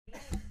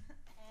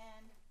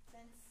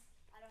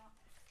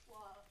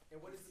And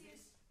what is the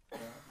piece?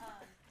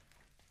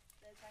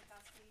 The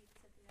Tchaikovsky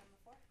Symphony number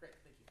 4. Great,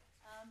 thank you.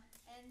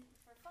 And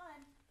for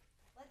fun,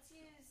 let's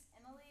use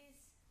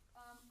Emily's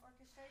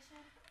orchestration,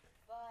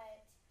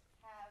 but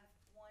have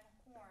one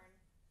horn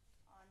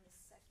on the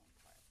second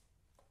part.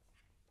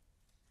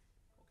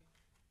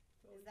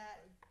 Okay. Is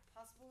that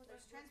possible?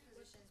 There's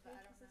transpositions, but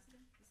I don't know.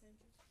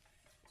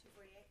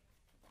 248.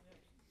 So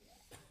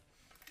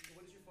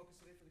what is your focus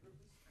today for the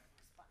group, please?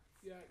 Response.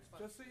 Yeah,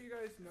 just so you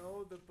guys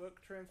know, the book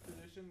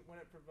transposition, when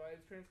it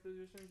provides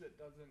transpositions, it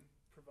doesn't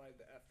provide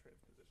the F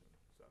transposition.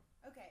 So.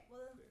 Okay,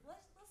 well then,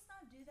 let's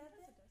not do that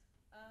then.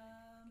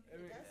 I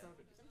mean, it does?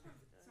 sometimes it does.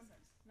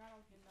 Sometimes. Not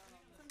all.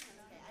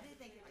 Okay, I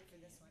didn't think it did for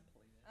this one.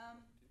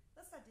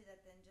 Let's not do that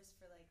then, just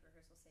for like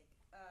rehearsal sake.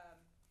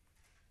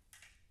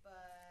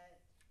 But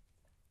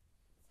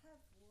let's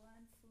have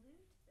one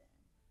flute then.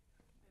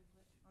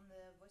 On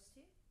the voice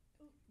too?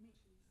 Oh, me.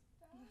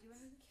 You do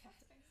anything?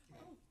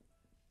 Oh.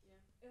 Yeah.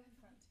 It'll be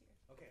fun too.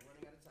 Okay,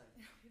 running out of time.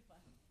 It'll be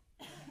fun.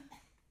 I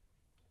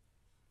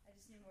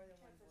just need more than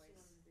one voice.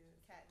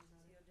 Kat, so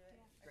you'll do it?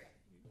 Yeah. Great.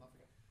 Okay. Off we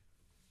go.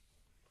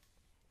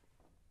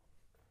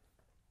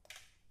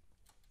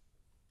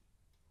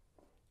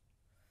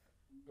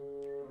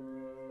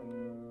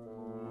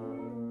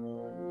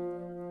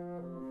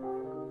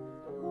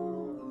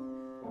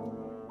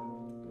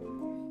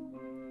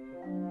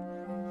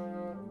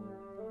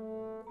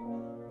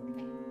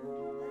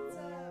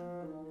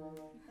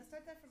 Let's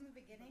start that from the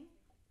beginning,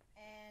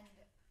 and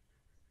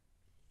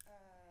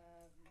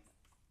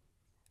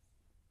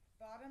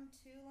bottom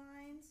 2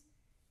 lines,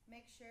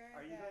 make sure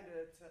Are you that... going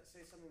to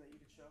say something that you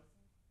could show?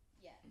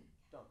 Yeah.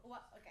 Don't.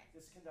 What? Okay.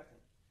 Just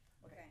conducting.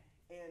 Okay.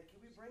 And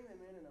can we bring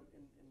them in the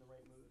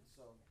right mood?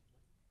 So.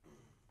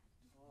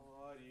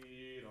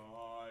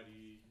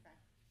 Ta-dee-da-dee. Okay.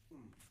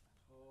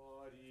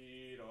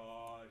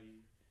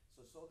 Ta-dee-da-dee.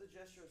 So the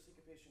gesture of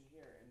syncopation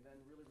here, and then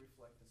really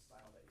reflect the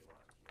style that you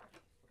want here.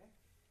 Okay?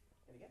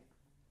 And again.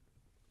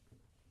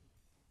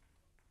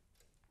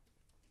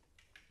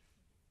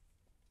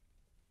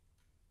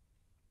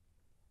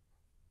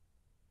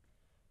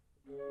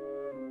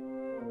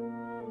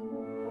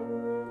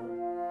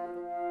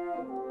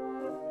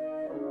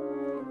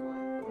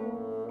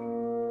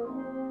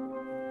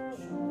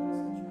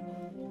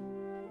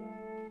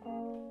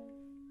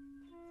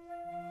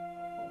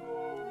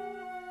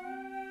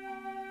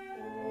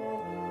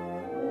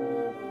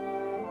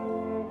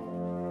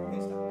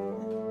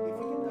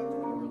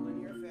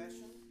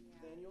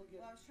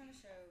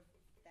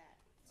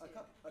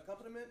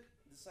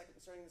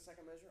 Starting the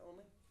second measure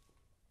only.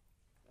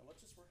 Now let's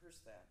just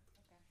rehearse that.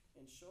 Okay.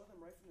 And show them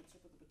right from the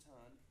tip of the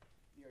baton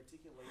the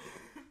articulation,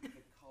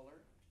 the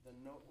color, the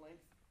note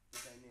length, the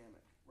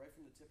dynamic. Right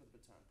from the tip of the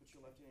baton. Put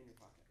your left hand in your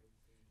pocket.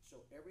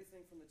 Show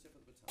everything from the tip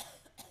of the baton.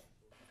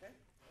 Okay?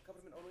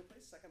 Accompaniment only,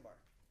 please. Second bar.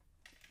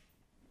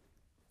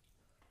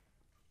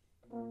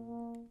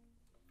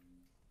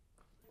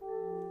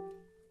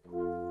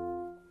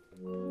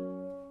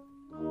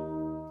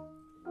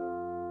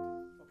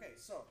 Okay,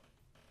 so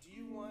do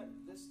you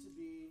want this to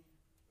be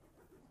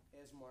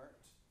as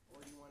marked,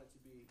 or do you want it to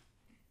be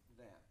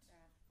that?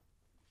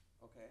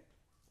 Okay.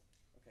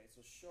 Okay,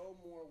 so show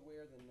more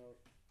where the note.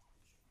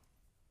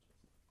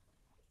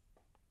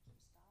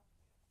 Stop.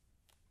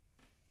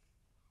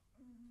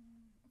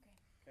 Okay.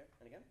 Okay,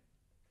 and again?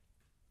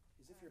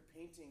 As if you're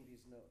painting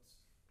these notes.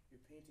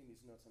 You're painting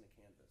these notes on a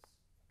canvas.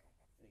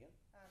 And again?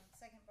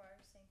 Second bar,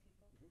 same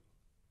people.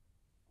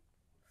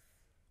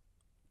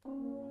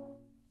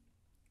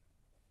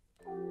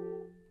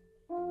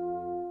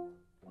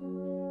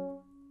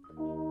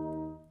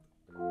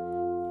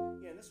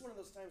 Yeah, and this is one of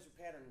those times where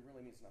pattern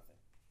really means nothing.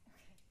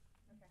 Okay.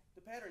 Okay.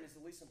 The pattern is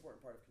the least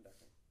important part of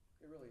conducting.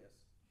 It really is.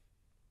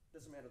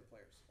 Doesn't matter the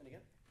players. And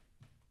again?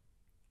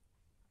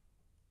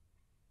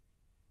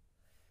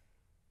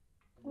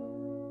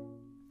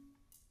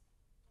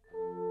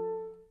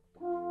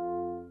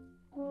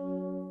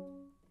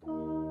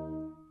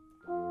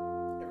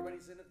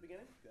 Everybody's in at the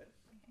beginning? Good.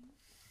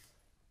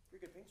 You're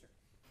a good painter.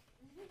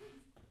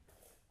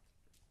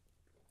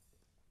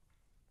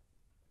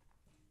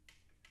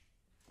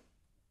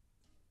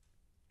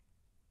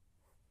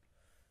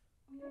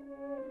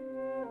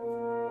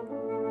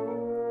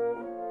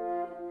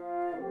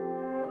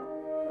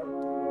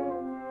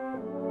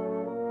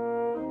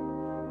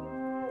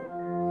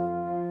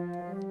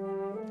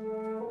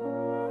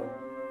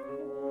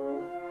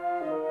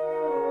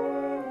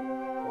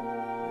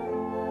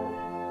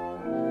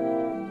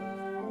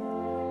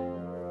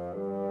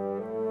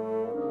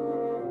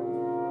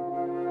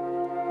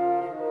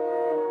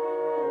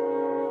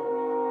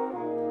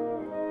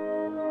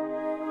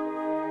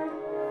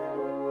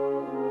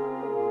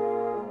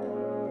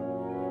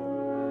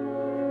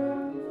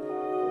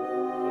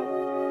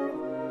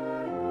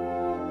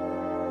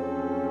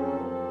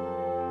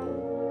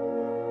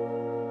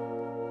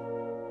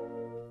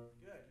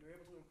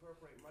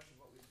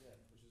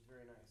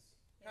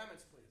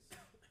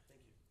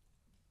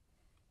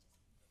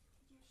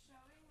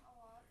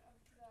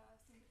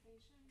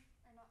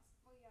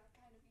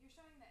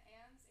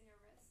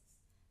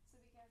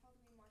 careful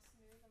to be more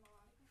smooth and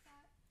melodic with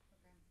that.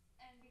 Okay.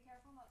 And be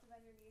careful not to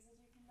bend your knees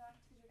as you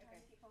conduct because you're trying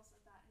Okay. to keep pulse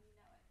with that and you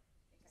know it.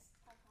 Okay. Just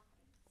have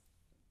confidence.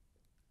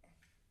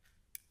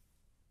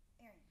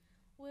 Erin.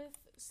 With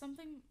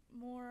something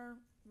more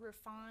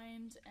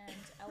refined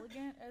and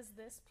elegant as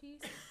this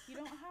piece, you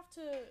don't have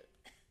to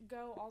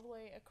go all the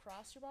way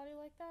across your body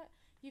like that.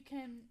 You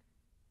can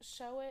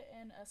show it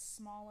in a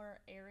smaller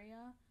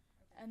area,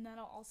 Okay. and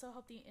that'll also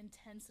help the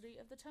intensity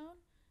of the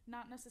tone,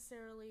 not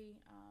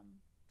necessarily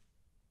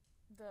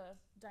the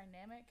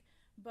dynamic,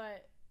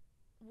 but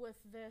with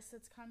this,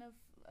 it's kind of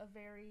a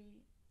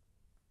very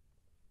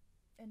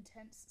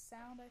intense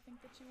sound I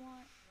think that you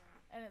want,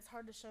 Yeah. and it's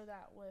hard to show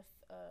that with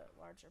a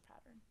larger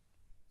pattern.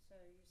 So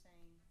you're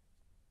saying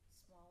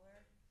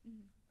smaller?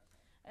 Mm-hmm.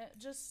 Okay.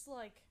 Just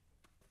like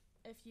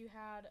if you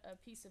had a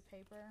piece of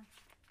paper,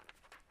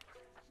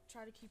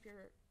 try to keep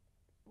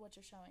what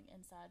you're showing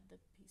inside the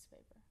piece of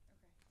paper.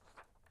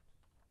 Okay.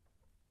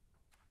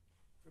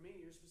 For me,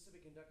 your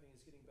specific conducting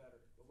is getting better.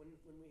 But when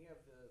we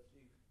have the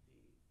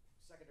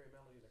secondary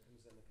melody that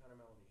comes in, the counter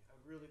melody, I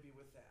would really be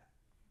with that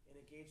and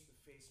engage the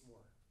face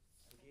more.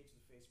 Engage the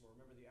face more.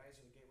 Remember, the eyes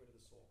are the gateway to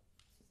the soul.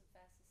 This is the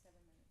fastest 7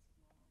 minutes of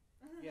my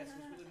life. Yes, it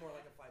was really more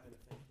like a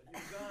 5-minute thing. But you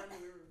were gone.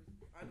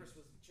 Andres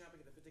was chomping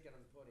at the bit to get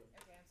on the podium.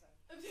 Okay.